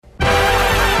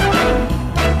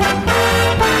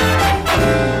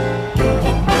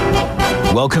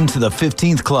Welcome to the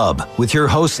 15th Club with your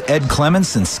hosts Ed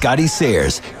Clements and Scotty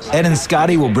Sayers. Ed and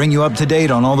Scotty will bring you up to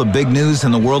date on all the big news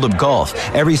in the world of golf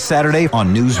every Saturday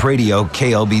on News Radio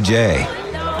KLBJ.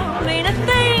 Don't mean a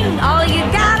thing. All you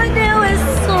gotta do is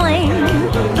swing.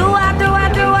 Do-wah,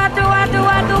 do-wah, do-wah, do-wah,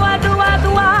 do-wah, do-wah, do-wah,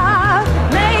 do-wah.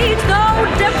 Makes no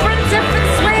difference if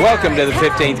it's swing. Welcome to the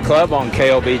 15th Club on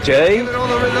KLBJ.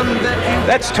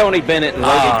 That's Tony Bennett and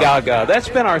Lady Gaga. That's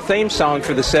been our theme song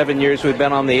for the 7 years we've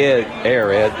been on the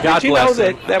air, Ed. Did you know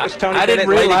that was Tony Bennett and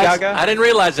Lady Gaga? I didn't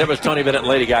realize that was Tony Bennett and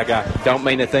Lady Gaga. Don't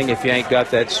mean a thing if you ain't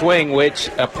got that swing, which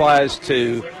applies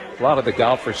to a lot of the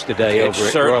golfers today over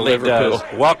at Royal Liverpool.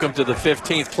 Does. Welcome to the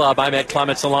 15th Club. I'm Ed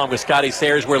Clements along with Scotty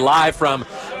Sayers. We're live from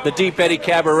the Deep Eddy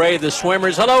Cabaret. The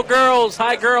swimmers. Hello, girls.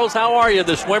 Hi, girls. How are you?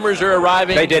 The swimmers are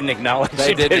arriving. They didn't acknowledge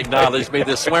me.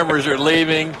 The swimmers are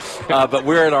leaving, but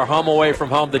we're at our home away from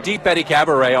home, the Deep Eddy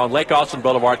Cabaret on Lake Austin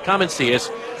Boulevard. Come and see us,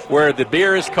 where the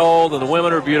beer is cold and the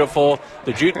women are beautiful.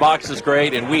 The jukebox is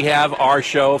great, and we have our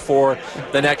show for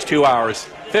the next 2 hours.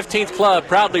 15th Club,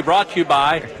 proudly brought to you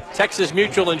by Texas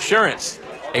Mutual Insurance,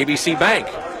 ABC Bank,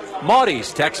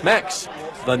 Maudie's Tex-Mex,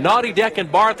 the Naughty Deck and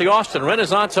Bar at the Austin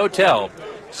Renaissance Hotel,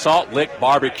 Salt Lick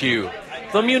Barbecue,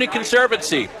 the Munich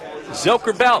Conservancy,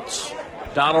 Zilker Belts,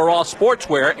 Donald Ross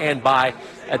Sportswear, and by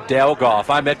Adele Golf.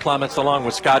 I'm Ed Clements along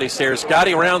with Scotty Sayers.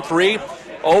 Scotty, round three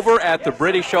over at the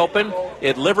British Open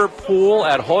at Liverpool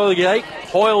at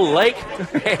Hoyle Lake,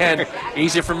 and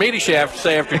easy for me to say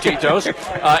after Tito's,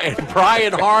 and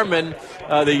Brian Harmon,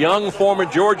 the young former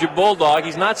Georgia Bulldog,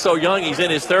 he's not so young, he's in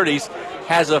his 30s,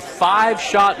 has a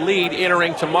 5-shot lead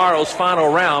entering tomorrow's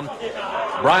final round.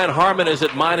 Brian Harmon is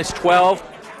at minus 12.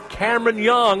 Cameron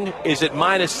Young is at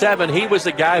minus 7. He was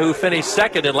the guy who finished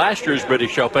second in last year's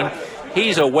British Open.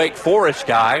 He's a Wake Forest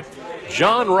guy.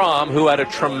 John Rahm, who had a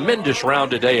tremendous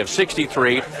round today of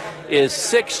 63, is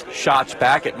 6 shots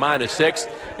back at minus 6.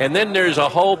 And then there's a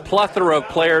whole plethora of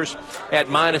players at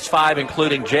minus 5,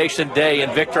 including Jason Day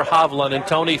and Victor Hovland and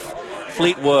Tony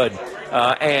Fleetwood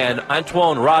and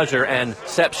Antoine Roger and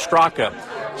Sepp Straka.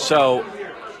 So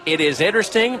it is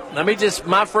interesting.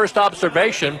 My first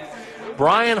observation,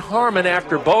 Brian Harmon,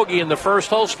 after bogey in the first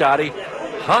hole, Scotty,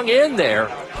 hung in there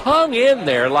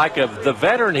like the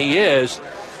veteran he is,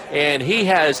 and he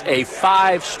has a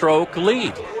 5-stroke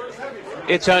lead.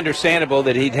 It's understandable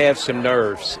that he'd have some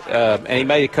nerves, and he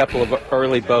made a couple of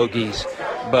early bogeys,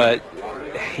 but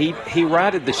he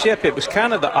righted the ship. It was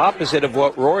kind of the opposite of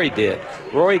what Rory did.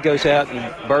 Rory goes out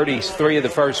and birdies 3 of the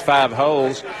first 5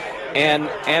 holes, and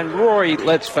Rory,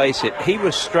 let's face it, he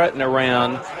was strutting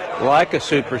around like a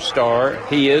superstar.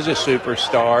 He is a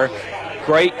superstar,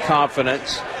 great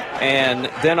confidence. And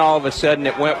then all of a sudden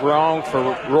it went wrong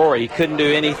for Rory. He couldn't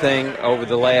do anything over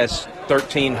the last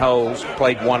 13 holes,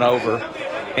 played 1 over.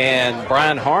 And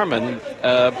Brian Harmon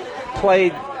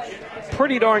played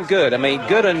pretty darn good. I mean,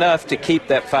 good enough to keep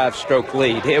that 5-stroke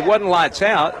lead. It wasn't lights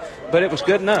out, but it was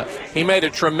good enough. He made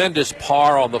a tremendous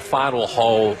par on the final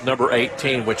hole, number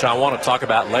 18, which I want to talk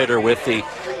about later with the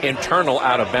internal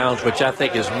out of bounds, which I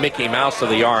think is Mickey Mouse of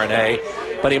the R&A.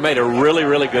 But he made a really,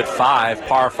 really good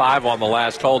par 5 on the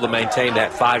last hole to maintain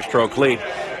that 5-stroke lead.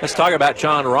 Let's talk about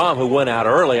John Rahm, who went out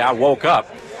early. I woke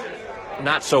up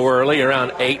not so early,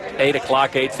 around 8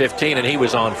 o'clock, 8:15, and he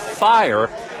was on fire.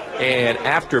 And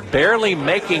after barely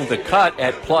making the cut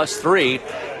at +3,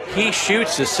 he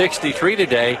shoots a 63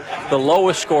 today, the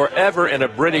lowest score ever in a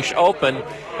British Open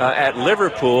at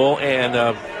Liverpool,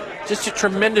 and just a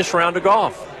tremendous round of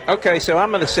golf. Okay, so I'm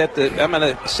going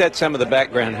to set some of the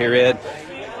background here, Ed,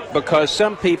 because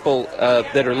some people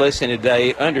that are listening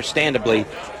today, understandably,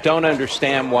 don't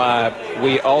understand why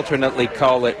we alternately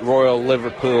call it Royal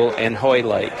Liverpool and Hoy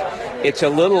Lake. It's a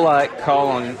little like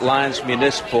calling Lyons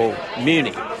Municipal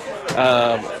Muni.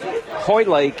 Hoy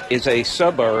Lake is a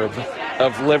suburb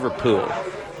of Liverpool,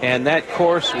 and that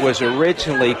course was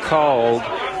originally called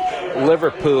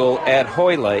Liverpool at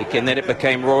Hoy Lake, and then it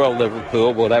became Royal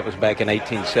Liverpool. Well, that was back in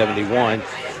 1871,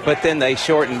 but then they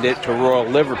shortened it to Royal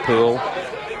Liverpool,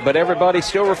 but everybody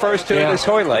still refers to it as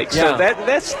Hoy Lake. So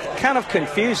that's kind of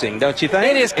confusing, don't you think?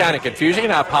 It is kind of confusing,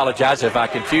 and I apologize if I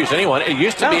confuse anyone. It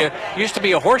used to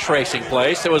be a horse racing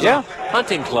place. It was a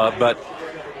hunting club, but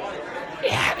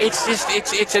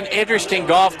it's an interesting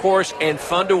golf course and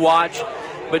fun to watch.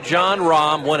 But John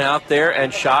Rahm went out there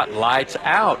and shot lights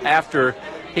out after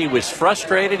he was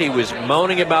frustrated. He was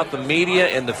moaning about the media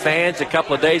and the fans a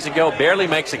couple of days ago, barely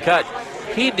makes a cut.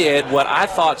 He did what I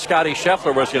thought Scotty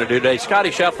Scheffler was going to do today.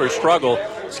 Scotty Scheffler struggled.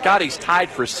 Scotty's tied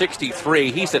for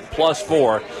 63. He's at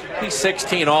 +4. He's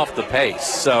 16 off the pace.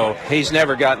 So he's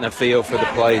never gotten a feel for the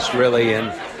place, really.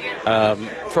 And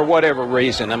for whatever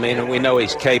reason. I mean, we know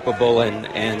he's capable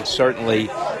and certainly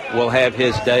will have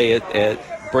his day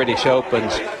at British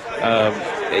Opens.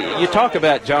 You talk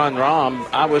about John Rahm.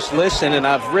 I was listening, and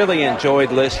I've really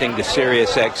enjoyed listening to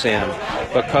Sirius XM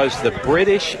because the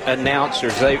British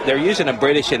announcers, they're using a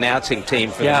British announcing team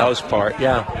for the most part.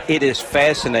 Yeah. It is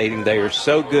fascinating. They are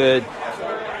so good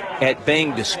at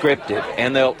being descriptive,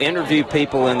 and they'll interview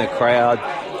people in the crowd.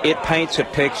 It paints a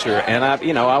picture, and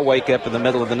I wake up in the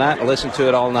middle of the night and listen to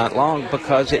it all night long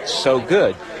because it's so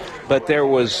good. But there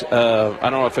was, I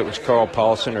don't know if it was Carl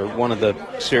Paulson or one of the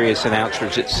Sirius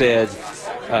announcers that said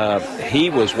he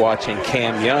was watching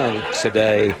Cam Young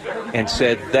today and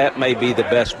said that may be the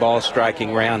best ball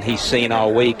striking round he's seen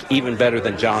all week, even better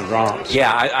than John Rahm's.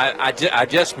 Yeah, I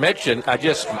just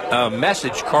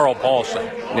messaged Carl Paulson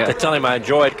to tell him I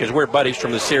enjoyed because we're buddies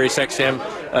from the Sirius XM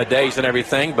days and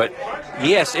everything. But,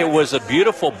 yes, it was a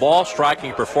beautiful ball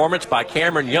striking performance by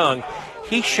Cameron Young.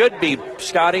 He should be,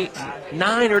 Scotty,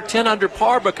 9 or 10 under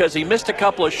par because he missed a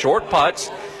couple of short putts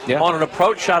on an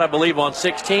approach shot, I believe, on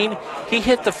 16. He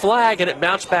hit the flag, and it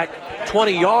bounced back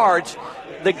 20 yards.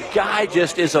 The guy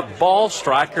just is a ball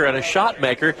striker and a shot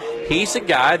maker. He's a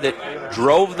guy that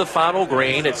drove the final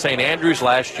green at St. Andrews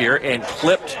last year and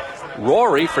clipped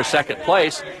Rory for second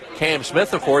place. Cam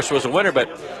Smith, of course, was a winner, but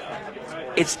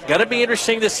it's going to be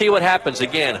interesting to see what happens.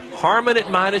 Again, Harmon at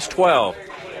 -12,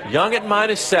 Young at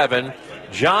 -7,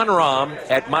 John Rahm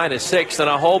at -6, and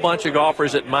a whole bunch of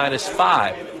golfers at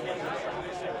 -5.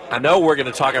 I know we're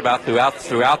going to talk about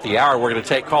throughout the hour. We're going to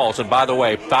take calls. And by the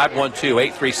way,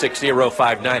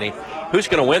 512-836-0590. Who's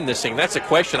going to win this thing? That's a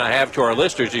question I have to our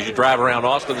listeners as you drive around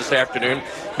Austin this afternoon,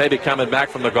 maybe coming back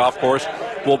from the golf course.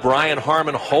 Will Brian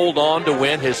Harmon hold on to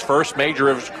win his first major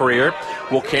of his career?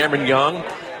 Will Cameron Young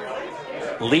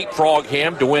leapfrog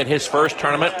him to win his first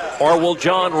tournament? Or will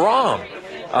John Rahm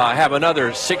have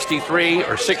another 63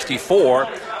 or 64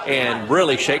 and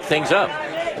really shake things up?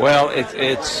 Well,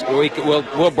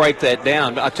 we'll break that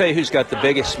down. I'll tell you who's got the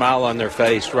biggest smile on their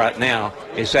face right now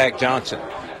is Zach Johnson,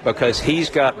 because he's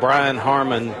got Brian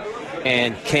Harmon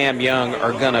and Cam Young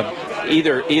are going to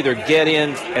either get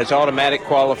in as automatic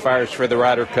qualifiers for the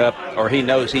Ryder Cup, or he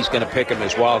knows he's going to pick them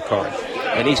as wild card.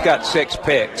 And he's got 6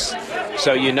 picks,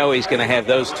 so you know he's going to have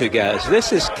those two guys.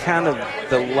 This is kind of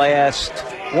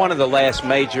one of the last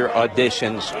major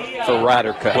auditions for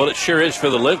Ryder Cup. Well, it sure is for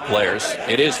the LIV players.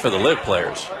 It is for the LIV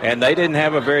players. And they didn't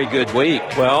have a very good week.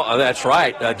 Well, that's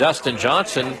right. Dustin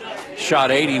Johnson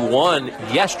shot 81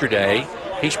 yesterday.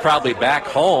 He's probably back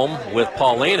home with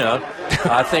Paulina.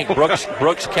 I think Brooks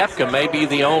Koepka may be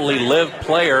the only LIV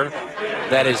player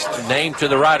that is named to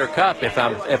the Ryder Cup. If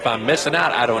I'm missing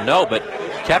out, I don't know. But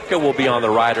Koepka will be on the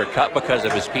Ryder Cup because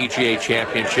of his PGA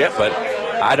championship. But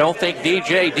I don't think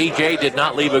DJ did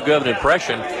not leave a good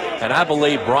impression. And I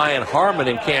believe Brian Harmon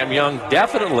and Cam Young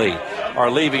definitely are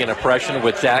leaving an impression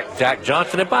with Zach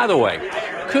Johnson. And by the way,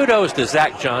 kudos to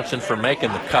Zach Johnson for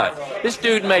making the cut. This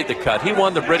dude made the cut. He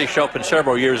won the British Open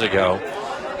several years ago.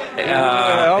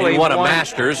 He won a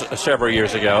Masters several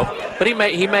years ago. But he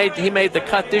made the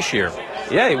cut this year.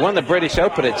 Yeah, he won the British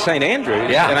Open at St.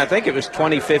 Andrews. Yeah. And I think it was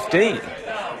 2015.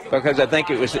 Because I think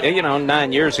it was,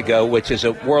 9 years ago, which is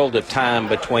a world of time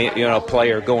between, a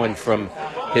player going from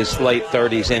his late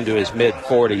 30s into his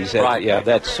mid-40s. Right. Yeah,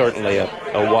 that's certainly a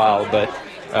while. But,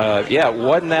 it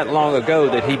wasn't that long ago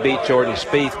that he beat Jordan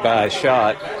Spieth by a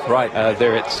shot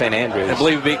there at St. Andrews. I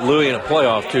believe he beat Louis in a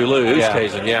playoff, too. Louis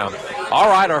Oosthuizen, yeah. All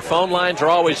right, our phone lines are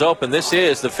always open. This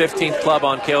is the 15th Club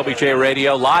on KLBJ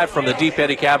Radio, live from the Deep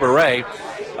Eddy Cabaret.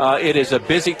 It is a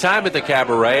busy time at the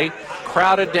Cabaret.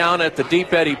 Crowded down at the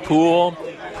Deep Eddy Pool.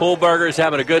 Pool Burgers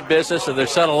having a good business, and they're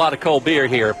selling a lot of cold beer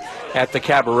here at the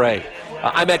Cabaret.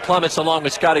 I'm Ed Clements along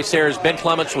with Scotty Sayers. Ben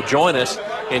Clements will join us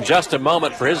in just a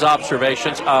moment for his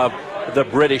observations of the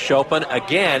British Open.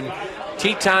 Again,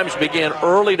 tee times begin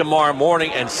early tomorrow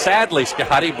morning, and sadly,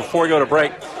 Scotty, before we go to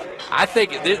break, I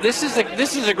think this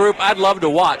is a group I'd love to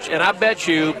watch, and I bet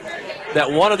you that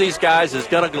one of these guys is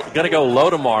going to go low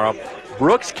tomorrow.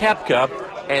 Brooks Koepka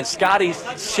and Scotty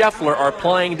Scheffler are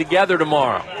playing together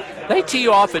tomorrow. They tee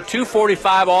off at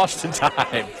 2:45 Austin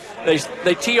time.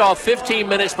 They tee off 15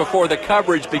 minutes before the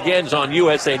coverage begins on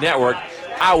USA Network.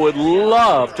 I would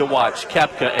love to watch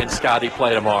Koepka and Scotty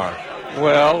play tomorrow.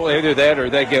 Well, either that or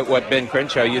they get what Ben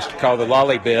Crenshaw used to call the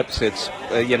lollibips. It's,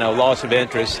 loss of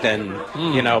interest and,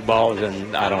 balls,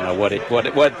 and I don't know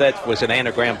what that was an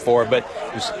anagram for, but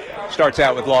it was starts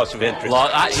out with loss of interest.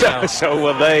 So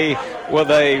will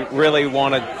they really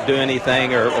want to do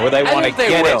anything, or they want to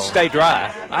get it stay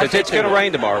dry? Because it's going to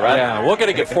rain tomorrow, right? Yeah, we're going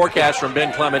to get forecasts from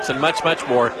Ben Clements and much, much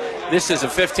more. This is a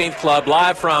 15th Club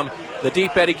live from the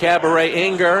Deep Eddy Cabaret.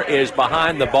 Inger is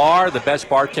behind the bar, the best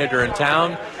bartender in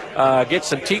town. Get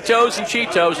some Tito's and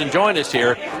Cheetos and join us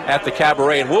here at the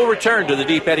Cabaret. And we'll return to the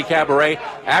Deep Eddy Cabaret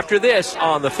after this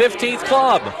on the 15th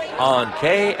Club on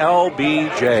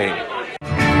KLBJ. Ooh,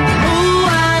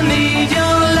 I need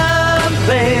your love,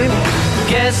 babe.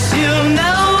 Guess you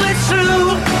know it's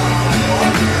true.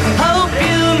 Hope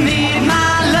you need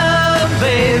my love,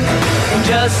 babe.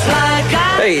 Just like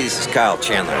I... Hey, this is Kyle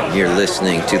Chandler, and you're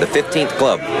listening to the 15th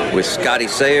Club with Scotty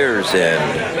Sayers and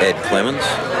Ed Clemens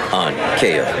on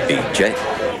KLBJ.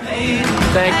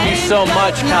 Thank you so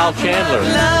much, Kyle Chandler.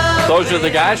 Those are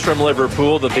the guys from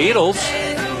Liverpool, the Beatles.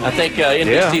 I think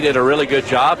NBC did a really good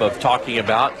job of talking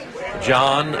about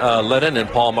John Lennon and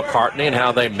Paul McCartney and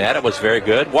how they met. It was very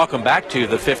good. Welcome back to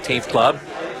the 15th Club,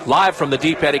 live from the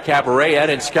Deep Eddy Cabaret. Ed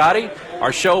and Scotty,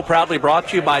 our show proudly brought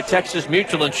to you by Texas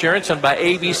Mutual Insurance and by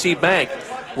ABC Bank.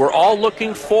 We're all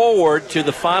looking forward to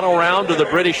the final round of the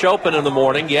British Open in the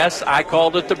morning. Yes, I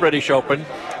called it the British Open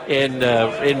in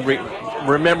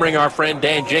remembering our friend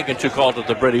Dan Jenkins, who called it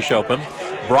the British Open.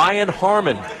 Brian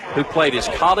Harman, who played his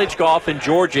college golf in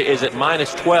Georgia, is at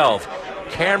minus 12.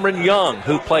 Cameron Young,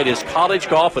 who played his college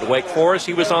golf at Wake Forest,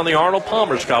 he was on the Arnold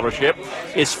Palmer Scholarship,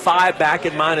 is 5 back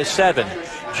at minus 7.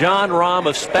 John Rahm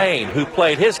of Spain, who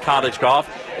played his college golf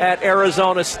at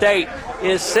Arizona State,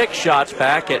 is 6 shots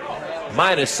back at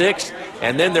minus 6.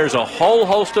 And then there's a whole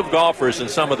host of golfers and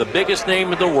some of the biggest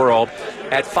names in the world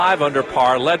at 5 under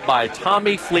par, led by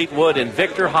Tommy Fleetwood and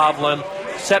Victor Hovland,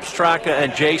 Sepp Straka,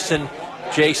 and Jason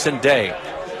Day.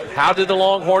 How did the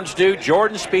Longhorns do?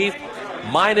 Jordan Spieth,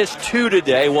 minus 2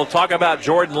 today. We'll talk about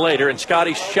Jordan later. And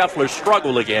Scotty Scheffler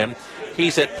struggled again.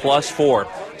 He's at plus 4.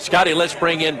 Scotty, let's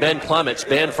bring in Ben Clements.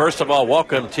 Ben, first of all,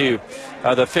 welcome to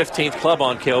the 15th Club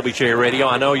on KLBJ Radio.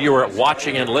 I know you were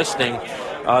watching and listening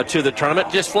to the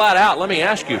tournament. Just flat out, let me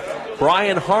ask you,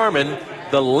 Brian Harman,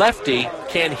 the lefty,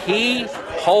 can he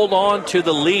hold on to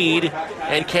the lead,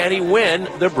 and can he win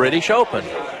the British Open?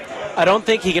 I don't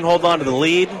think he can hold on to the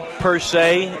lead per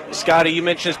se. Scotty, you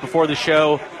mentioned this before the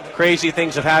show. Crazy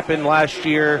things have happened last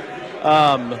year.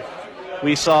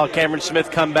 We saw Cameron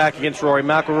Smith come back against Rory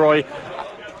McIlroy.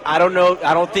 I don't know.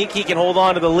 I don't think he can hold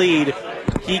on to the lead.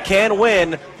 He can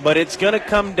win, but it's going to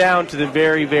come down to the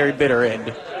very, very bitter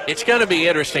end. It's going to be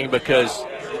interesting because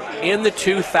in the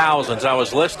 2000s, I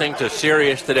was listening to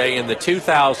Sirius today, in the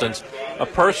 2000s, a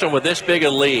person with this big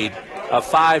a lead of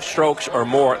 5 strokes or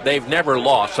more, they've never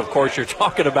lost. Of course, you're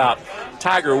talking about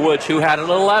Tiger Woods, who had an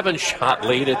 11-shot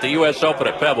lead at the U.S. Open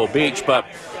at Pebble Beach. But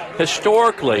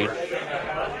historically,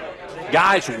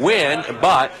 guys win,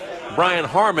 but Brian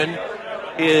Harman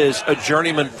is a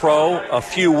journeyman pro, a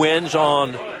few wins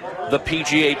on the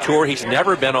PGA Tour. He's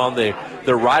never been on the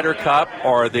Ryder Cup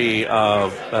or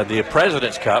the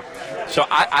President's Cup. So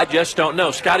I just don't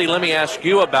know. Scotty, let me ask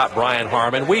you about Brian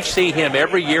Harman. We see him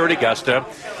every year at Augusta.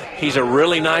 He's a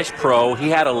really nice pro. He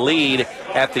had a lead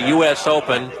at the U.S.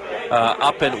 Open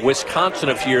up in Wisconsin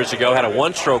a few years ago, had a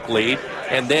 1-stroke lead,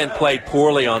 and then played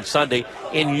poorly on Sunday.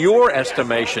 In your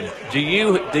estimation, do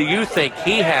you think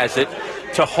he has it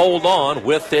to hold on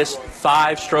with this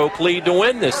 5-stroke lead to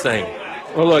win this thing?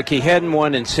 Well, look, he hadn't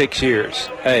won in 6 years,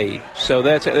 so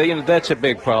that's a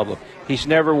big problem. He's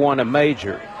never won a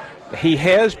major. He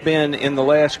has been in the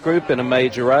last group in a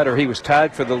major, right? Or he was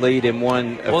tied for the lead in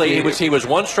one. Well, he was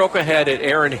 1 stroke ahead at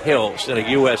Erin Hills in a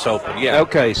U.S. Open. Yeah.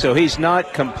 Okay, so he's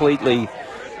not completely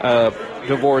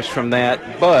divorced from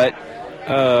that, but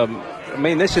I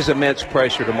mean, this is immense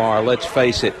pressure tomorrow. Let's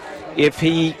face it. If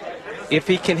he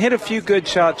can hit a few good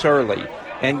shots early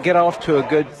and get off to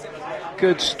a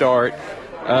good start.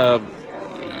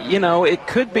 It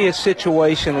could be a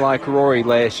situation like Rory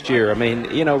last year. I mean,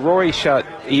 Rory shot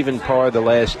even par the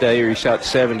last day, or he shot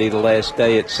 70 the last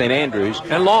day at St. Andrews.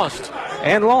 And lost.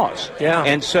 Yeah.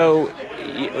 And so,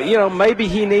 maybe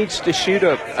he needs to shoot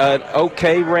an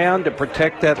okay round to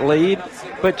protect that lead.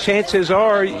 But chances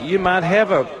are you might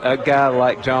have a guy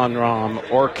like John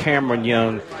Rahm or Cameron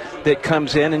Young that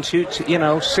comes in and shoots,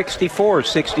 64,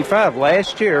 65.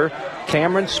 Last year,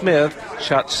 Cameron Smith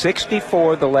shot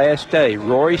 64 the last day.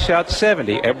 Rory shot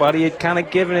 70. Everybody had kind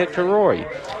of given it to Rory.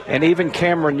 And even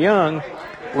Cameron Young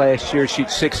last year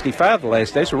shoots 65 the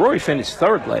last day. So Rory finished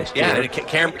 3rd last year. Yeah,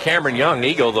 and Cameron Young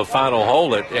eagled the final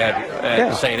hole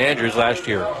at St. Andrews last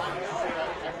year.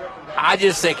 I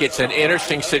just think it's an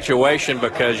interesting situation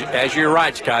because, as you're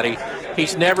right, Scotty,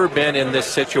 he's never been in this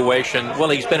situation. Well,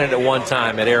 he's been in it one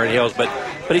time at Erin Hills, but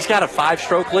but he's got a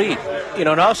 5-stroke lead. And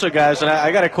also, guys, and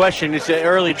I got a question. It's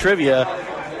early trivia.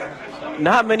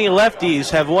 Not many lefties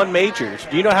have won majors.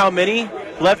 Do you know how many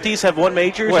lefties have won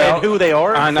majors and who they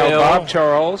are? I know Phil, Bob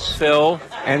Charles, Phil,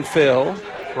 and Phil,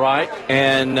 right?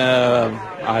 and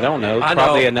I don't know,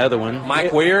 probably another one.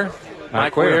 Mike Weir.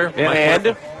 Mike Weir. Yeah.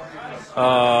 And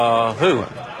Who?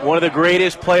 one of the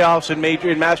greatest playoffs in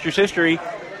Masters history,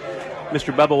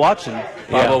 Mr. Bubba Watson.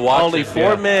 Bubba Watson, Only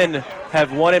 4 men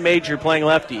have won a major playing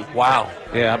lefty. Wow.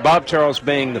 Yeah, Bob Charles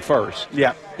being the first.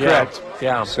 Yeah, correct.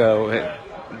 Yeah. So,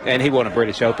 and he won a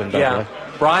British Open, by the way.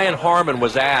 Brian Harmon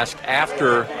was asked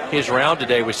after his round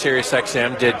today with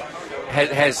SiriusXM,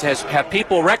 have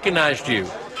people recognized you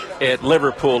at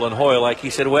Liverpool and Hoylake? He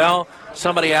said, well,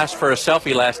 somebody asked for a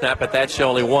selfie last night, but that's the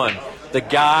only one. The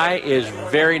guy is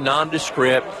very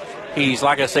nondescript. He's,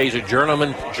 like I say, he's a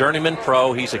journeyman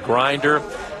pro. He's a grinder,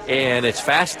 and it's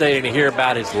fascinating to hear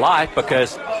about his life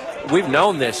because we've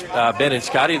known this, Ben and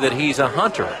Scotty, that he's a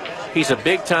hunter. He's a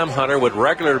big-time hunter, would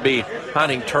regularly be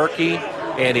hunting turkey,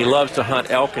 and he loves to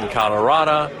hunt elk in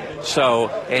Colorado. So,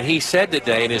 and he said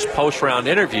today in his post-round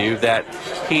interview that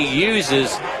he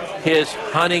uses his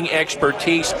hunting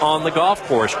expertise on the golf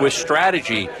course with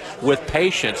strategy, with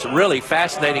patience. Really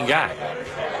fascinating guy.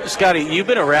 Scotty, you've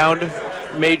been around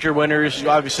major winners.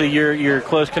 Obviously, your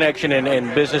close connection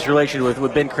and business relation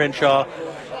with Ben Crenshaw.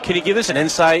 Can you give us an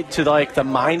insight to the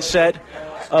mindset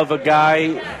of a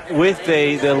guy with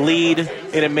the lead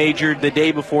in a major the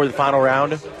day before the final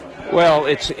round? Well,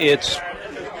 it's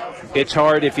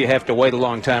hard if you have to wait a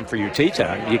long time for your tee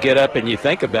time. You get up and you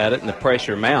think about it, and the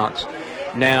pressure mounts.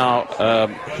 Now,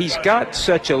 he's got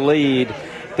such a lead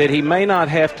that he may not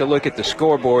have to look at the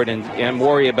scoreboard and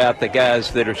worry about the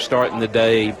guys that are starting the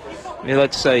day,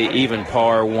 let's say even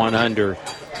par, 1 under.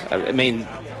 I mean,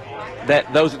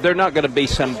 they're not going to be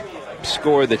some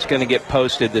score that's going to get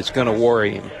posted that's going to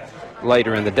worry him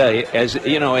later in the day. As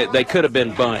you know, they could have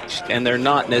been bunched, and they're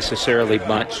not necessarily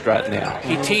bunched right now.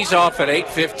 He tees off at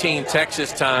 8:15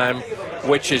 Texas time,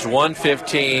 which is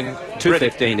 1:15.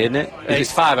 2:15, isn't it?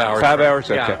 It's 5 hours. 5 hours?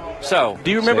 Okay. Yeah. So, do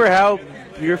you remember how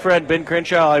your friend Ben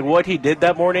Crenshaw, what he did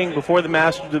that morning before the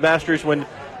Masters?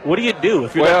 What do you do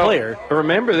if you're that player?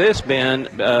 Remember this, Ben.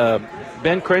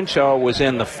 Ben Crenshaw was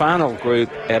in the final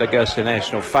group at Augusta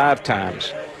National 5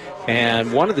 times.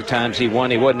 And one of the times he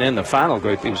won, he wasn't in the final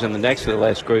group. He was in the next to the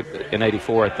last group in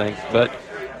 84, I think. But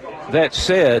that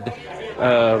said,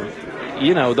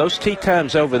 those tee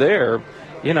times over there,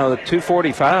 the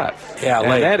 2:45. Yeah,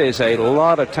 and that is a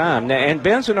lot of time. Now, and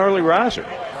Ben's an early riser.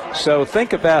 So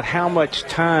think about how much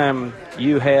time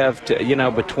you have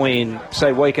to, between,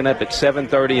 say, waking up at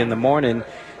 7:30 in the morning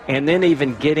and then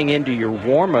even getting into your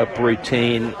warm-up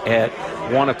routine at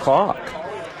 1 o'clock.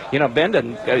 Ben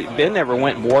never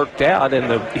went and worked out in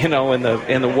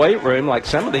the weight room like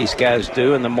some of these guys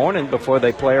do in the morning before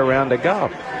they play a round of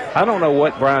golf. I don't know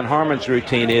what Brian Harmon's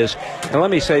routine is. And let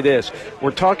me say this.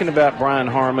 We're talking about Brian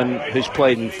Harmon, who's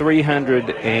played in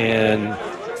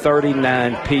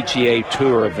 339 PGA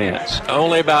Tour events.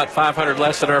 Only about 500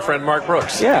 less than our friend Mark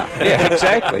Brooks. Yeah,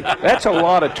 exactly. That's a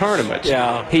lot of tournaments.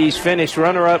 Yeah. He's finished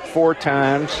runner-up 4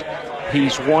 times.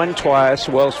 He's won twice,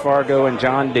 Wells Fargo and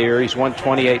John Deere. He's won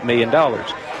 $28 million.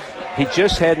 He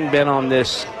just hadn't been on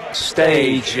this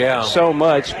stage so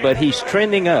much, but he's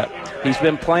trending up. He's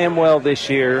been playing well this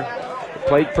year.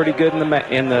 Played pretty good in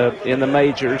the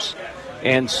majors,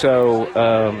 and so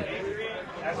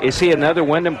is he another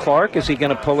Wyndham Clark? Is he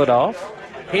going to pull it off?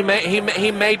 He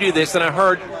may do this. And I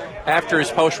heard after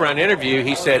his post-round interview,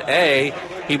 he said A,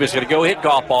 he was going to go hit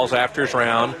golf balls after his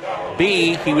round.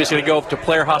 B, he was going to go up to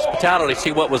player hospitality,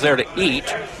 see what was there to eat.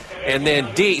 And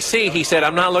then C, he said,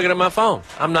 I'm not looking at my phone.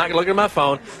 I'm not looking at my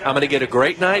phone. I'm going to get a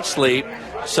great night's sleep.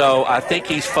 So I think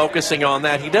he's focusing on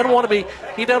that. He doesn't want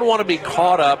to be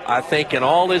caught up, I think, in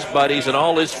all his buddies and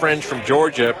all his friends from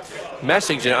Georgia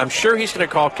messaging. I'm sure he's going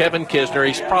to call Kevin Kisner.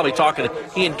 He's probably talking to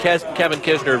he and Kevin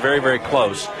Kisner are very, very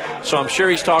close. So I'm sure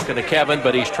he's talking to Kevin,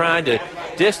 but he's trying to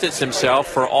distance himself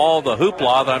for all the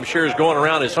hoopla that I'm sure is going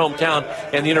around his hometown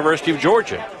and the University of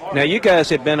Georgia. Now, you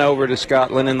guys have been over to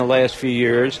Scotland in the last few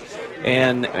years,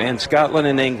 and Scotland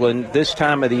and England, this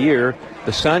time of the year,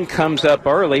 the sun comes up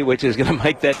early, which is going to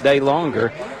make that day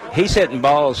longer. He's hitting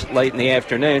balls late in the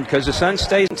afternoon because the sun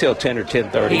stays until 10 or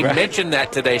 10:30. He mentioned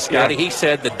that today, Scotty. Yeah. He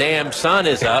said the damn sun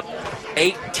is up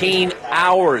 18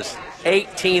 hours.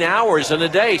 18 hours in a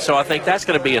day, so I think that's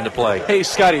going to be into play. Hey,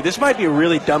 Scotty, this might be a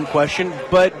really dumb question,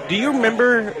 but do you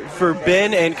remember for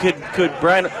Ben and could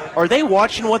Brian, are they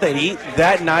watching what they eat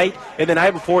that night and the night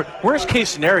before? Worst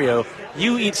case scenario,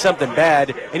 you eat something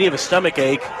bad and you have a stomach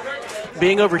ache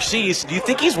being overseas. Do you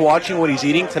think he's watching what he's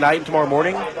eating tonight and tomorrow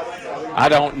morning? I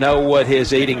don't know what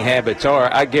his eating habits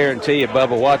are. I guarantee you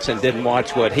Bubba Watson didn't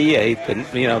watch what he ate,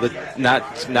 the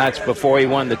nights before he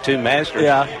won the 2 Masters.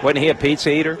 Yeah. Wasn't he a pizza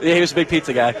eater? Yeah, he was a big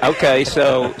pizza guy. Okay,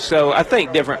 so I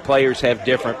think different players have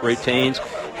different routines.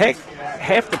 Heck,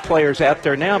 half the players out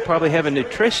there now probably have a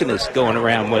nutritionist going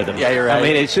around with them. Yeah, you're right. I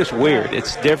mean, it's just weird.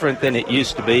 It's different than it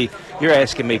used to be. You're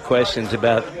asking me questions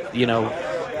about,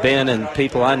 Ben and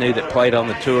people I knew that played on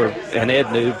the tour, and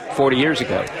Ed knew 40 years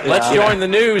ago. Let's join the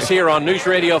news here on News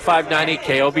Radio 590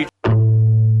 KLBJ.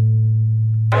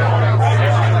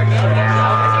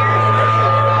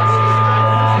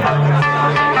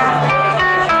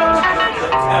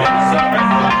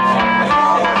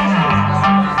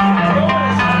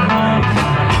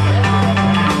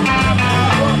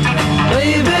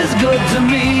 Baby's good to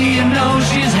me,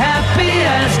 she's happy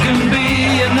as can be,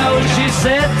 she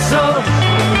said so.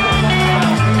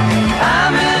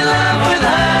 I'm in love with her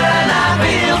and I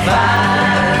feel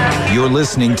fine. You're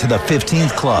listening to the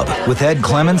 15th Club with Ed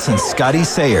Clements and Scotty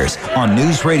Sayers on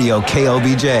News Radio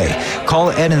KLBJ.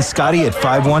 Call Ed and Scotty at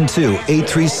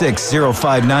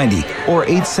 512-836-0590 or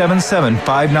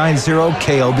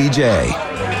 877-590-KLBJ.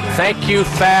 Thank you,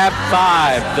 Fab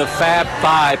Five, the Fab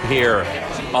Five here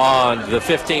on the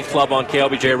 15th Club on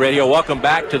KLBJ Radio. Welcome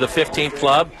back to the 15th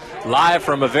Club, live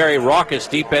from a very raucous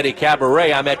Deep Eddy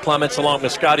Cabaret. I'm Ed Clements along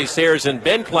with Scotty Sayers and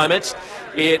Ben Clements.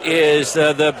 It is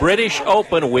the British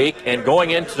Open week, and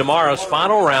going into tomorrow's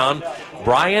final round,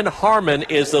 Brian Harman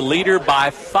is the leader by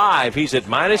 5. He's at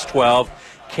 -12.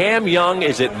 Cam Young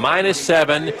is at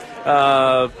 -7.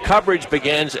 Coverage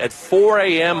begins at 4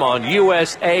 a.m. on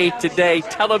USA Today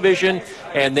television,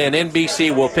 and then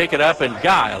NBC will pick it up. And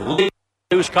Guy,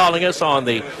 who's calling us on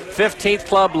the 15th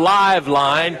Club live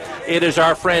line. It is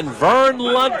our friend Vern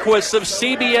Lundquist of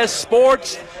CBS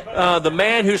Sports, the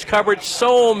man who's covered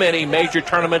so many major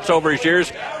tournaments over his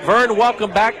years. Vern,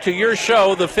 welcome back to your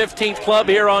show, the 15th Club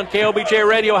here on KLBJ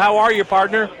Radio. How are you,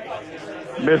 partner?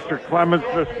 Mr. Clements,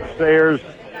 Mr. Sayers,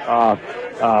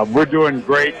 we're doing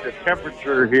great. The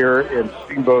temperature here in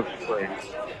Steamboat Springs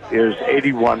is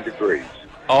 81 degrees.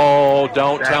 Oh,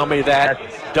 don't tell me that.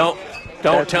 Don't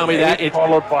tell me that. It's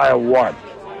followed by a 1.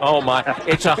 Oh, my.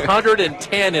 It's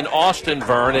 110 in Austin,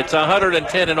 Vern. It's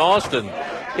 110 in Austin.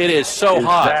 It is so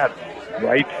hot. That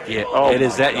right? Yeah, oh, it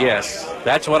is that. God. Yes.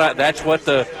 That's what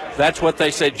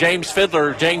they said. James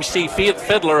C.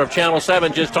 Fiddler of Channel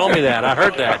 7 just told me that. I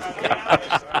heard that.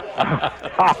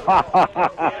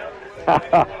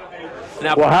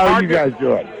 Now, well, how are you guys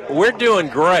doing? We're doing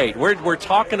great. We're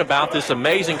talking about this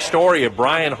amazing story of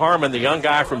Brian Harman, the young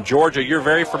guy from Georgia. You're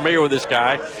very familiar with this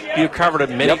guy. You've covered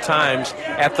him many times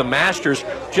at the Masters.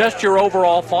 Just your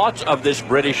overall thoughts of this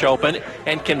British Open,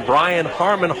 and can Brian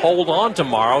Harman hold on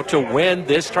tomorrow to win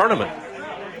this tournament?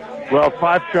 Well,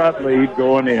 5-shot lead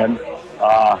going in.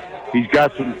 He's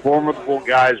got some formidable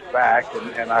guys back,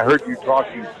 and I heard you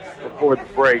talking before the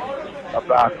break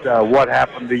about what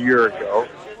happened a year ago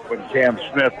when Cam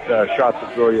Smith shot the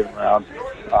brilliant round.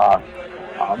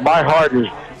 My heart is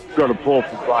going to pull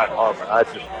for Brian Harman.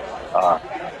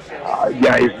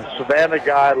 He's a Savannah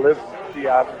guy, lives in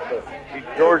Seattle, so he's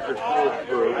Georgia through and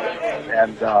through,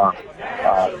 and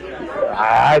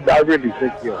I really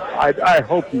think I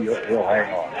hope he'll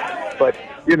hang on. But,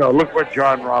 look what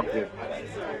John Rahm did.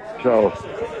 So,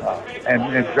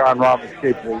 and John Rahm is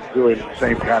capable of doing the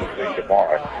same kind of thing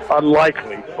tomorrow.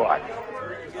 Unlikely, but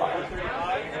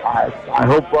I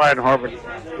hope Brian Harman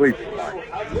sleeps tonight.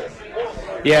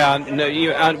 Yeah, no,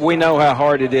 we know how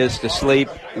hard it is to sleep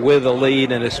with a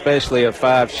lead, and especially a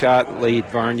 5-shot lead,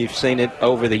 Vern. You've seen it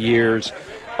over the years,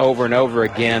 over and over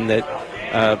again, that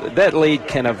that lead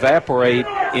can evaporate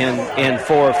in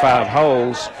 4 or 5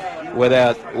 holes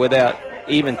without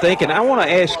even thinking. I want to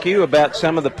ask you about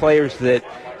some of the players that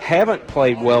haven't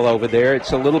played well over there.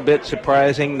 It's a little bit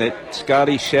surprising that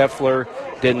Scotty Scheffler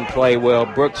didn't play well.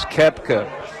 Brooks Koepka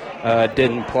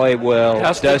didn't play well.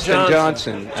 Dustin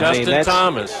Johnson. Justin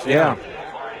Thomas. Yeah.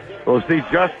 Well, see,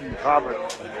 Justin Thomas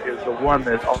is the one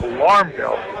that alarm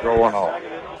bells are going off.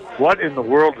 What in the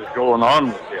world is going on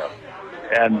with him?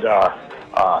 And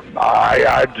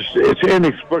it's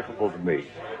inexplicable to me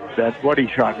that what he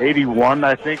shot, 81,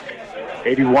 I think,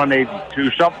 81,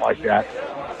 82, something like that.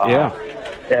 Yeah.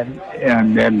 And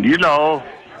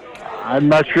I'm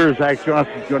not sure Zach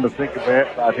Johnson's going to think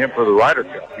about him for the Ryder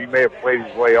Cup. He may have played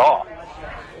his way off.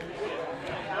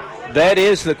 That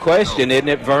is the question, isn't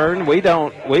it, Vern? We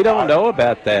don't know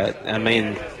about that. I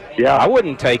mean, yeah, I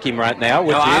wouldn't take him right now,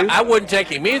 would you? I wouldn't take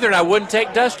him either, and I wouldn't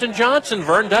take Dustin Johnson,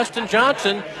 Vern. Dustin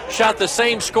Johnson shot the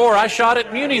same score I shot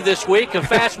at Muni this week, a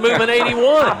fast-moving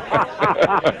 81.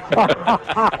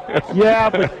 Yeah,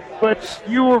 but But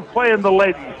you were playing the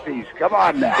ladies' tees. Come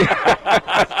on now.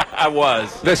 I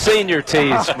was. The senior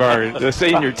tees, Vern. The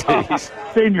senior tees.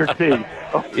 Senior tees.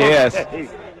 Okay. Yes.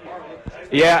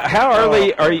 Yeah. How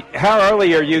early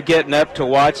are you getting up to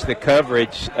watch the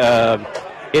coverage?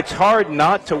 It's hard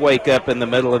not to wake up in the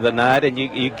middle of the night, and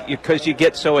because you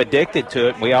get so addicted to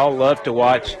it. We all love to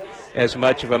watch as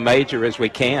much of a major as we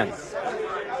can.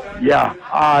 Yeah,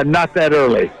 not that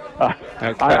early.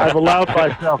 Okay. I've allowed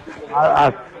myself.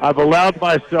 I've allowed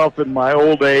myself in my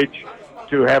old age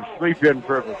to have sleep-in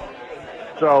privilege.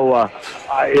 So,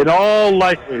 in all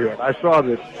likelihood, I saw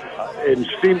that in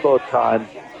Steamboat time,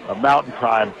 Mountain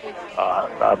time,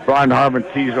 Brian Harmon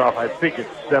tees off. I think it's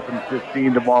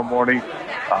 7:15 tomorrow morning.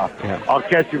 I'll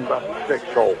catch him about the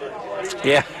 6th hole.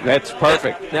 Yeah, that's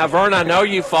perfect. Now, Vern, I know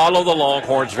you follow the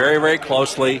Longhorns very, very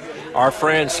closely. Our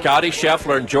friends Scotty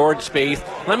Scheffler and Jordan Spieth.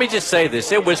 Let me just say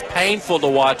this. It was painful to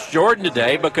watch Jordan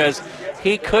today because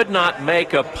he could not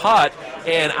make a putt,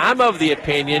 and I'm of the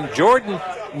opinion Jordan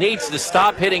needs to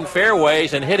stop hitting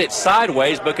fairways and hit it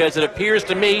sideways because it appears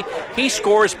to me he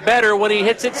scores better when he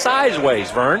hits it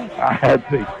sideways, Vern. I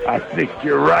think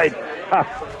you're right.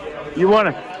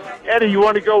 Eddie, you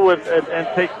want to go with and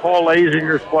take Paul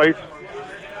Azinger's place?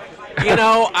 You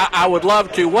know, I would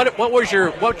love to. What's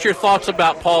your thoughts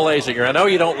about Paul Azinger? I know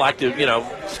you don't like to,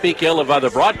 speak ill of other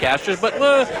broadcasters, but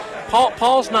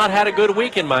Paul's not had a good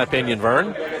week, in my opinion,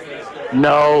 Vern.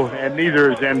 No, and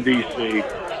neither is NBC.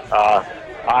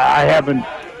 I haven't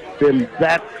been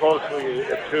that closely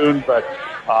attuned, but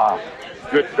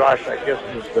good gosh, I guess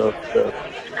the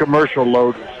commercial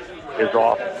load is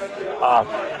off.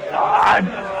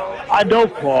 I know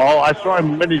Paul. I saw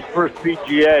him win his first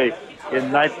PGA in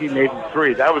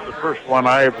 1983. That was the first one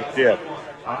I ever did,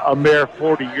 a mere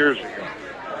 40 years ago.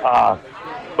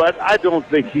 But I don't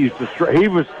think he's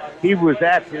he was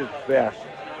at his best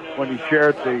when he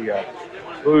shared the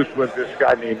booth with this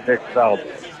guy named Nick Faldo,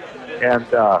 and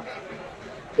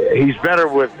he's better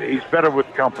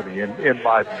with company in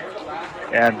my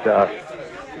view. And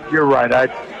you're right.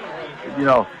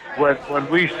 When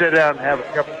we sit down and have a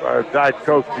cup of Diet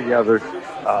Coke together,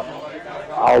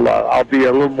 I'll be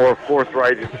a little more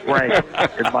forthright and frank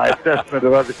in my assessment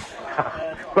of others.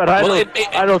 But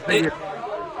I don't think.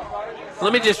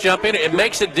 Let me just jump in. It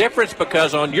makes a difference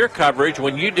because on your coverage,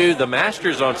 when you do the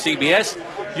Masters on CBS,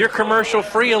 you're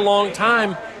commercial-free a long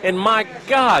time. And my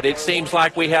God, it seems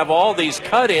like we have all these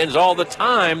cut-ins all the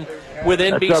time with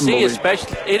NBC,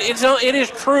 especially. It is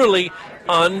truly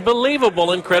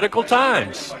unbelievable in critical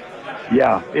times.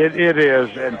 Yeah, it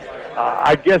is. And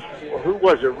I guess, who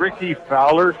was it? Ricky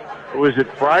Fowler? Was it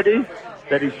Friday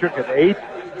that he took an 8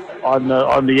 on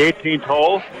the 18th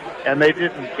hole, and they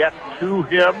didn't get to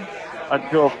him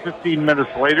until 15 minutes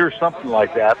later, something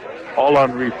like that, all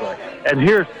on replay. And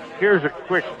here's a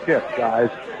quick tip, guys,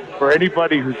 for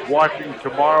anybody who's watching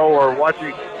tomorrow or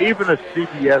watching even a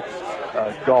CBS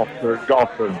golf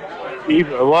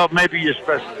tournament, maybe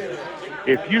especially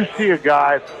if you see a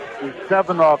guy who's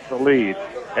 7 off the lead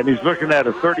and he's looking at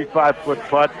a 35-foot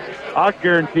putt, I'll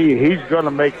guarantee you he's going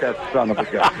to make that son of a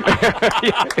gun.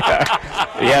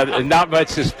 Yeah, not much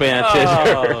suspense, is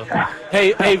there?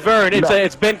 Hey, Vern,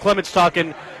 it's Ben Clements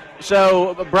talking.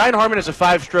 So Brian Harmon has a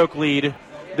 5-stroke lead.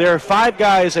 There are 5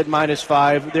 guys at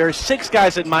 -5. There are 6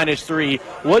 guys at -3.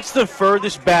 What's the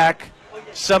furthest back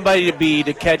somebody to be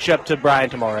to catch up to Brian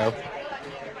tomorrow?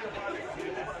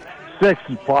 6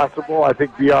 is possible. I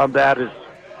think beyond that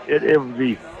it would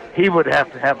be. He would have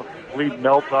to have a complete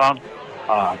meltdown.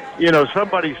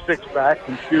 Somebody 6 back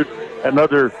can shoot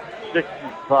another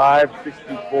 65,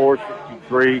 64,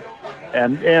 63,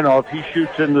 and if he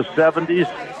shoots in the 70s,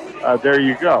 there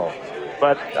you go.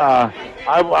 But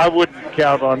I wouldn't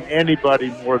count on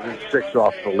anybody more than 6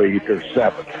 off the lead or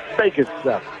 7. Make it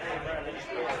 7.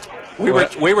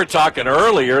 We were talking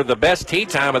earlier. The best tee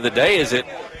time of the day is at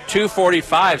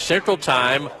 2:45 Central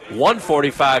Time,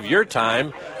 1:45 your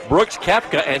time. Brooks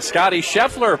Koepka and Scotty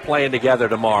Scheffler are playing together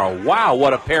tomorrow. Wow,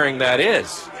 what a pairing that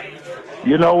is.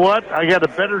 You know what? I got a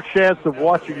better chance of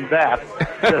watching that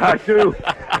than I do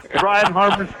Brian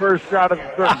Harmon's first shot of the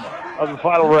tournament, of the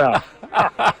final round.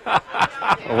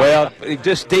 Well,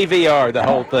 just DVR the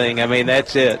whole thing. I mean,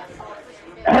 that's it.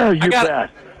 You bet.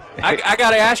 I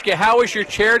got to ask you, how was your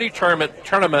charity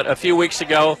tournament a few weeks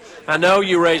ago? I know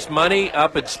you raised money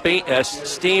up at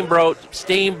Steamboat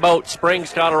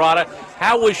Springs, Colorado.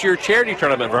 How was your charity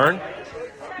tournament, Vern?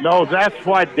 No, that's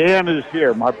why Dan is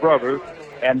here, my brother,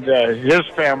 and his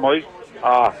family.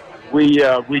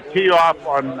 We tee off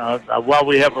on while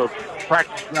we have a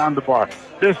practice round the bar.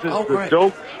 This is the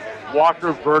Doak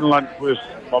Walker Vern Lundquist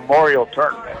Memorial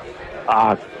Tournament.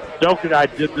 Doak and I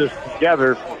did this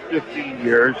together 15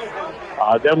 years.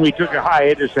 Then we took a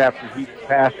hiatus after he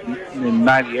passed in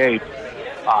 98.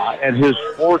 And his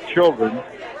 4 children,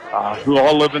 who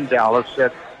all live in Dallas,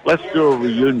 said, let's do a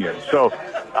reunion. So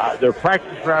their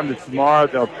practice round is tomorrow.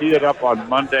 They'll tee it up on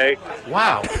Monday.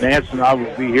 Wow. Nance and I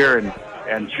will be here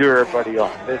and cheer everybody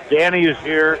on. Danny is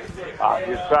here.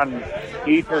 His son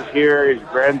Keith is here. His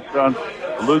grandsons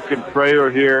Luke and Trey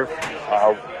are here.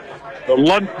 The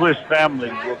Lundquist family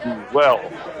will be well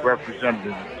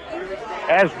represented,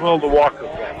 as will the Walker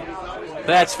family.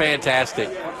 That's fantastic.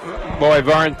 Boy,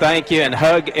 Vern, thank you, and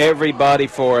hug everybody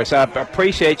for us. I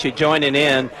appreciate you joining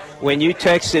in. When you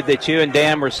texted that you and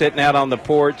Dan were sitting out on the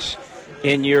porch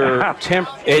in your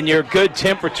in your good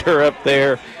temperature up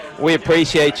there, we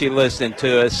appreciate you listening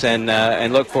to us,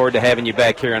 and look forward to having you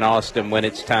back here in Austin when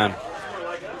it's time.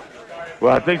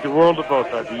 Well, I think the world of both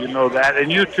of you. You know that,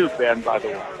 and you too, Ben, by the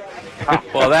way.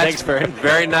 Well, that's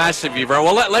very nice of you, Vern.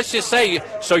 Well, let's just say,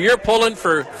 so you're pulling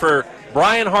for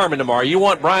Brian Harmon tomorrow. You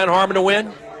want Brian Harmon to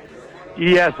win?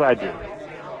 Yes, I do.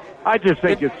 I just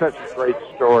think it's such a great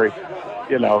story.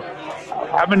 You know,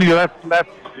 how many left did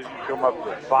you come up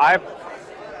with? 5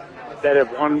 that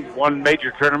have won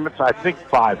major tournaments? I think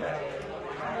 5.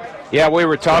 Yeah, we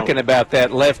were talking about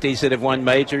that, lefties that have won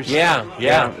majors. Yeah.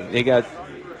 You got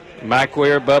Mike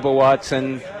Weir, Bubba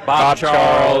Watson, Bob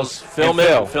Charles, Phil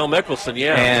Mickelson,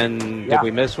 yeah. And did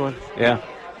we miss one? Yeah.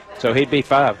 So he'd be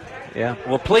 5. Yeah.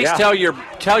 Well, please tell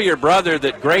your brother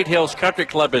that Great Hills Country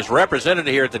Club is represented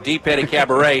here at the Deep Eddy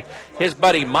Cabaret. His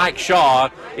buddy Mike Shaw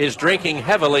is drinking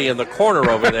heavily in the corner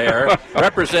over there,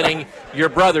 representing your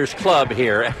brother's club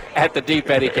here at the Deep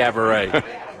Eddy Cabaret.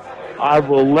 I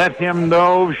will let him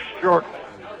know shortly.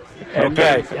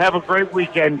 Okay. Have a great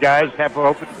weekend, guys.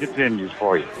 Hope it continues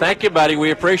for you. Thank you, buddy.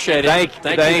 We appreciate it. Thank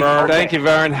you, Vern. Thank you,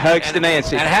 Vern. Hugs to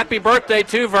Nancy. And happy birthday,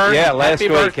 too, Vern. Yeah, last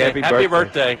week. Happy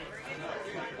birthday.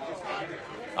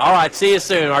 All right, see you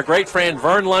soon. Our great friend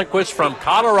Vern Lundquist from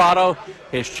Colorado,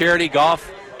 his charity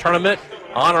golf tournament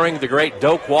honoring the great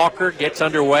Doak Walker gets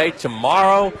underway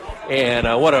tomorrow. And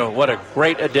what a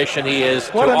great addition he is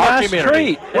to our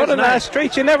community. What a nice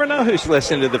treat. You never know who's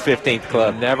listening to the 15th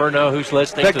Club. Never know who's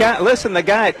listening. The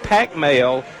guy at Pac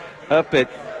Mail up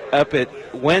at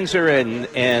Windsor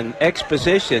and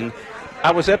Exposition,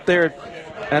 I was up there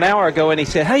an hour ago, and he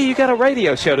said, hey, you got a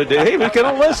radio show to do. He was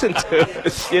going to listen to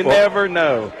us. You never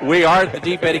know. We are at the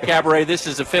Deep Eddy Cabaret. This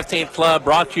is the 15th Club,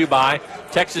 brought to you by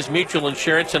Texas Mutual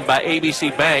Insurance and by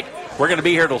ABC Bank. We're going to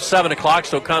be here till 7 o'clock,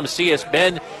 so come see us.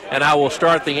 Ben and I will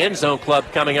start the End Zone Club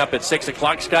coming up at 6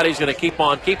 o'clock. Scotty's going to keep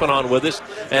on keeping on with us,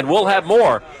 and we'll have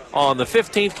more on the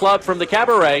 15th Club from the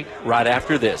Cabaret right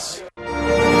after this.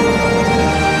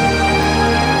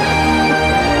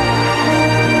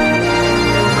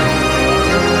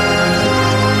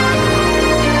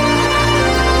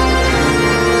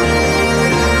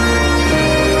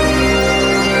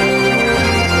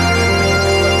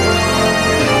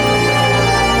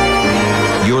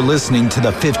 You're listening to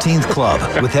the 15th Club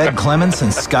with Ed Clements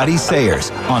and Scotty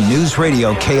Sayers on News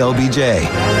Radio KLBJ.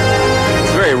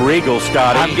 It's very regal,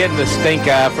 Scotty. I'm getting the stink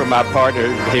eye from my partner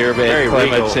here, Ed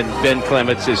Clements, and Ben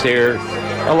Clements is here,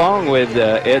 along with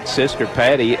Ed's sister,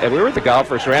 Patty. We were at the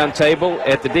Golfers Roundtable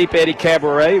at the Deep Eddy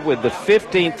Cabaret with the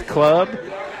 15th Club,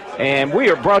 and we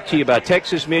are brought to you by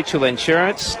Texas Mutual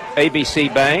Insurance,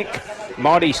 ABC Bank,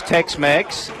 Marty's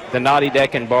Tex-Mex, the Naughty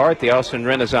Deck and Bar at the Austin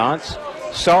Renaissance,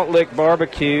 Salt Lick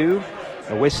Barbecue.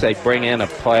 I wish they'd bring in a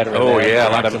platter. Oh, yeah,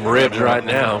 like some ribs right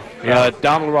now. Yeah.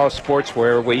 Donald Ross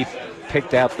Sportswear. We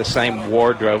picked out the same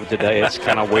wardrobe today. It's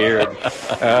kind of weird.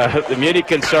 The Muni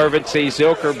Conservancy,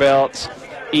 Zilker Belts,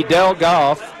 Edel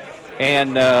Golf,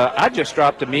 and I just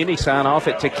dropped a Muni sign off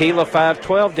at Tequila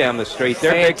 512 down the street.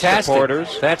 They're fantastic. Big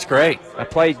supporters. That's great. I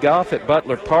played golf at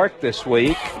Butler Park this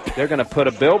week. They're going to put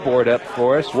a billboard up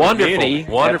for us. Wonderful. Muni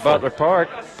at Butler Park.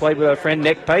 Played with our friend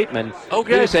Nick Pateman. Oh,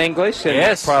 good. Who's English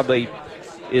and probably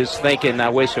is thinking, I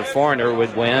wish a foreigner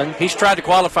would win. He's tried to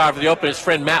qualify for the Open. His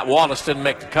friend Matt Wallace didn't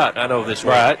make the cut. I know this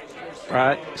week.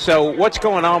 Right. So what's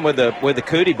going on with the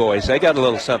Cootie boys? They got a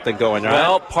little something going, right?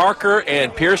 Well, Parker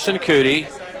and Pearson Cootie,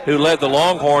 who led the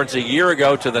Longhorns a year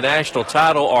ago to the national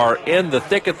title, are in the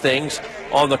thick of things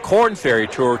on the Corn Ferry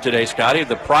Tour today, Scotty.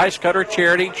 The Prize Cutter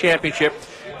Charity Championship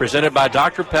presented by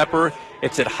Dr. Pepper.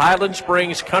 It's at Highland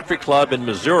Springs Country Club in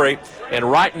Missouri. And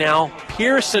right now,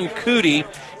 Pearson Cootie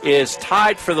is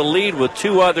tied for the lead with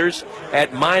 2 others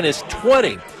at minus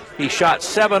 20. He shot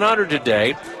 7 under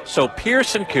today. So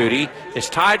Pearson Cootie is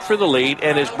tied for the lead,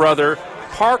 and his brother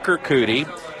Parker Cootie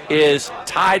is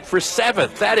tied for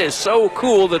 7th. That is so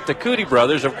cool that the Cootie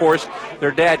brothers, of course,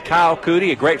 their dad, Kyle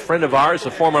Cootie, a great friend of ours,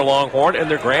 the former Longhorn,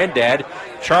 and their granddad,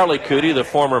 Charlie Cootie, the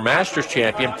former Masters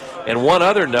champion. And one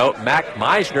other note, Mac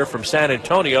Meisner from San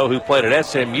Antonio, who played at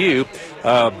SMU,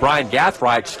 Brian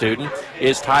Gathright student,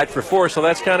 is tied for 4th, so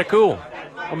that's kind of cool.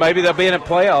 Well, maybe they'll be in a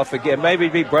playoff again. Maybe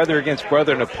it'd be brother against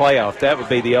brother in a playoff. That would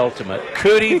be the ultimate.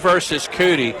 Cootie versus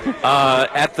Cootie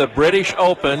at the British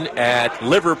Open at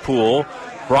Liverpool.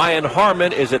 Brian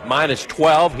Harmon is at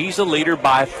 -12. He's a leader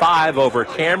by 5 over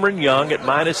Cameron Young at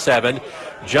 -7.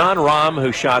 John Rahm,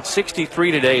 who shot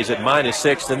 63 today, is at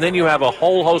 -6. And then you have a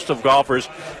whole host of golfers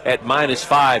at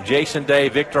 -5. Jason Day,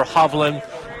 Victor Hovland,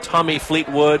 Tommy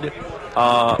Fleetwood,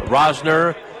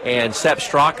 Rosner, and Sepp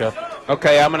Straka.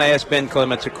 Okay, I'm going to ask Ben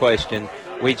Clements a question.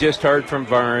 We just heard from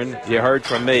Vern. You heard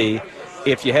from me.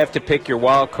 If you have to pick your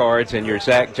wild cards and your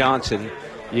Zach Johnson,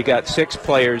 you got 6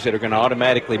 players that are going to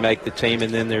automatically make the team,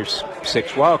 and then there's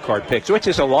 6 wild card picks, which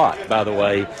is a lot, by the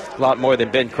way, a lot more than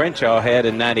Ben Crenshaw had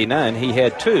in '99. He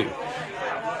had 2.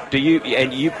 Do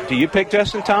you pick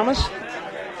Justin Thomas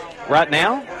right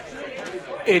now?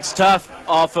 It's tough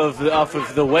off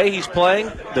of the way he's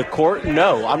playing. The court,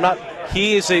 no, I'm not.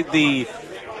 He is the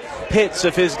pits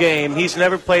of his game. He's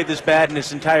never played this bad in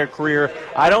his entire career.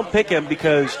 I don't pick him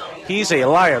because he's a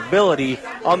liability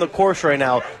on the course right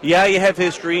now. Yeah, you have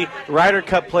history. Ryder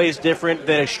Cup play is different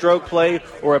than a stroke play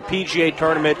or a PGA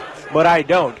tournament, but I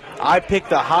don't. I pick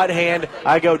the hot hand.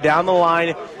 I go down the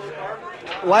line.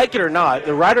 Like it or not,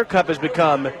 the Ryder Cup has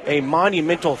become a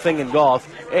monumental thing in golf,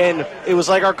 and it was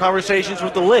like our conversations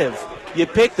with the LIV. You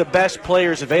pick the best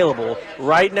players available.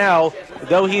 Right now,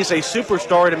 though he's a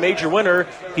superstar and a major winner,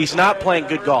 he's not playing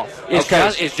good golf.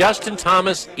 Is Justin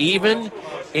Thomas even?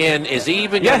 Is he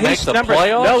even going to make the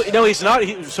playoffs? No, he's not.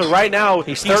 So right now,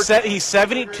 he's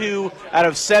 72 out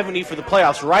of 70 for the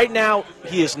playoffs. Right now,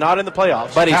 he is not in the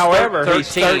playoffs. But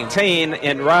he's 13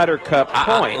 in Ryder Cup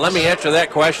points. Let me answer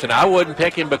that question. I wouldn't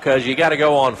pick him because you got to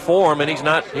go on form, and he's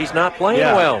not playing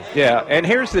well. Yeah, and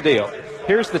here's the deal.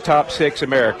 Here's the top 6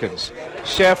 Americans: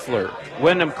 Scheffler,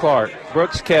 Wyndham Clark,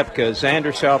 Brooks Koepka,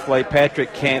 Xander Schauffele,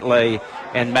 Patrick Cantlay,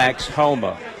 and Max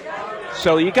Homa.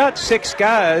 So you got 6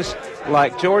 guys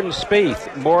like Jordan Spieth,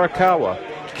 Morikawa,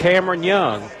 Cameron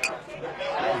Young,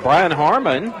 Brian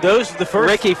Harmon,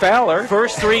 Ricky Fowler.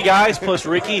 First 3 guys plus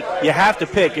Ricky, you have to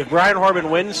pick. If Brian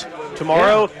Harmon wins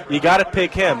tomorrow, you got to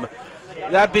pick him.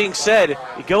 That being said,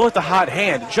 you go with the hot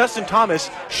hand. Justin Thomas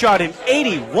shot an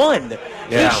 81.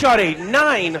 Yeah. He shot a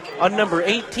 9 on number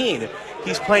 18.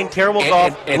 He's playing terrible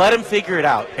golf. Let him figure it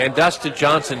out. And Dustin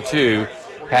Johnson, too,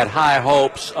 had high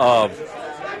hopes of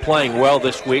playing well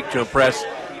this week to impress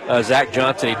Zach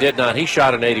Johnson. He did not. He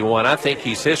shot an 81. I think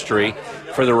he's history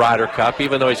for the Ryder Cup,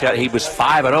 even though he was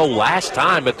 5-0 last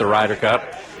time at the Ryder Cup.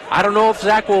 I don't know if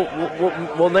Zach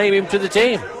will name him to the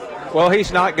team. Well,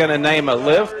 he's not going to name a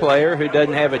LIV player who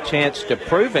doesn't have a chance to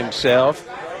prove himself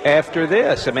after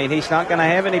this. I mean, he's not going to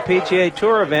have any PGA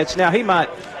Tour events. Now, he might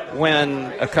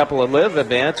win a couple of LIV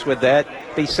events. Would that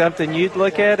be something you'd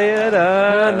look at it?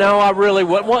 No, I really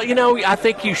wouldn't. Well, I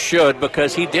think you should,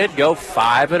 because he did go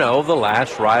 5-0 the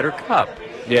last Ryder Cup.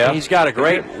 Yeah. He's got a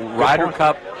great Ryder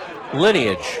Cup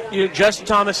lineage. Justin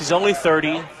Thomas is only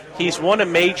 30. He's won a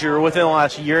major within the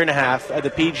last year and a half at the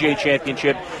PGA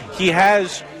Championship. He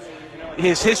has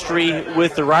his history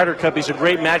with the Ryder Cup. He's a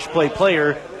great match play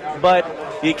player, but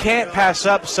you can't pass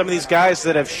up some of these guys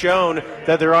that have shown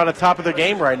that they're on the top of their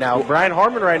game right now. Brian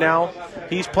Harmon right now,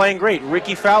 he's playing great.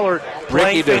 Ricky Fowler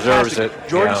playing deserves fantastic. it.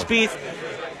 Jordan Yeah. Spieth,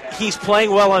 he's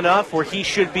playing well enough where he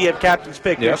should be a captain's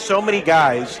pick. Yep. There's so many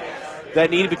guys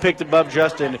that need to be picked above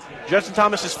Justin. Justin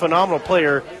Thomas is a phenomenal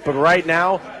player, but right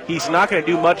now he's not going to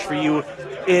do much for you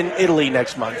in Italy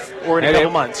next month or in a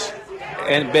couple months.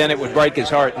 And Ben, it would break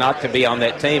his heart not to be on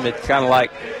that team. It's kind of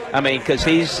like, because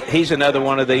he's another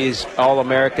one of these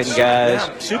All-American guys.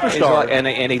 Yeah, superstar.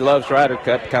 And he loves Ryder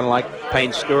Cup, kind of like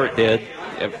Payne Stewart did.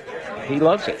 He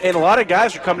loves it. And a lot of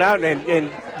guys are coming out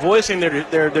and voicing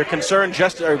their concern.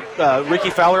 Ricky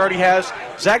Fowler already has.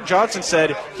 Zach Johnson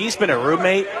said he's been a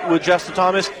roommate with Justin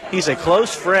Thomas. He's a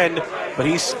close friend, but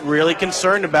he's really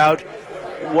concerned about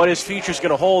what his future is going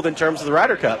to hold in terms of the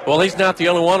Ryder Cup. Well, he's not the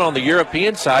only one on the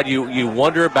European side. You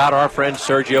wonder about our friend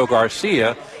Sergio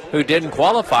Garcia, who didn't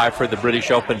qualify for the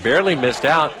British Open, barely missed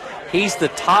out. He's the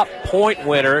top point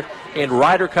winner in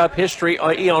Ryder Cup history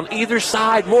on either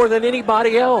side, more than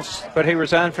anybody else. But he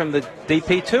resigned from the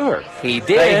DP Tour. He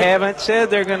did. They haven't said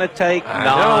they're going to take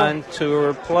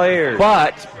non-tour players.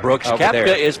 But Brooks Koepka there.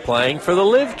 is playing for the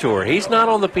LIV Tour. He's not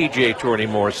on the PGA Tour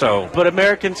anymore. So, but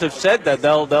Americans have said that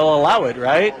they'll allow it,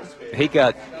 right? He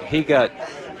got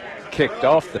kicked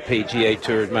off the PGA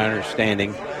Tour, is my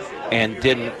understanding, and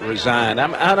didn't resign.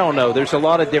 I don't know. There's a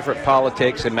lot of different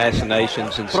politics and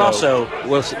machinations, and But so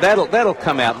also, that'll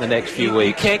come out in the next few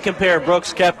weeks. You can't compare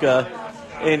Brooks Koepka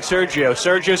and Sergio.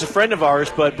 Sergio's a friend of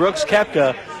ours, but Brooks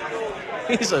Koepka,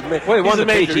 he's a major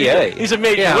PGA. He's a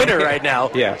major winner right now.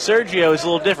 Yeah. Sergio is a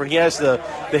little different. He has the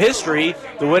history,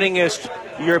 the winningest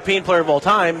European player of all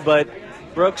time, but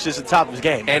Brooks is at the top of his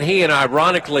game. And he and,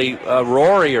 ironically,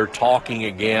 Rory are talking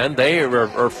again. They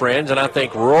are friends, and I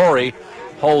think Rory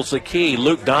holds the key.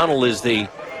 Luke Donald is the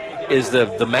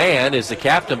man, is the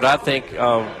captain, but I think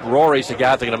Rory's the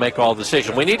guy that's going to make all the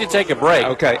decisions. We need to take a break.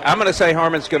 Okay, I'm going to say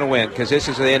Harmon's going to win because this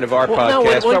is the end of our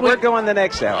podcast, but we're going the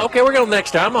next hour. Okay, we're going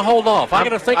next hour. I'm going to hold off. I'm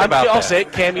going to think about that. I'll say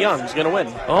it, Cam Young's going to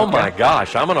win. Oh, my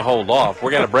gosh. I'm going to hold off.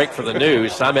 We're going to break for the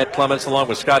news. I'm Ed Clements along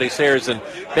with Scotty Sayers and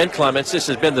Ben Clements. This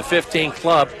has been the 15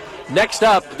 Club. Next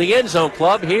up, the End Zone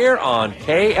Club here on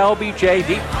KLBJ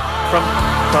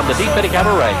from the Deep Eddy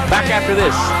Cabaret. Back after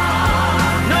this.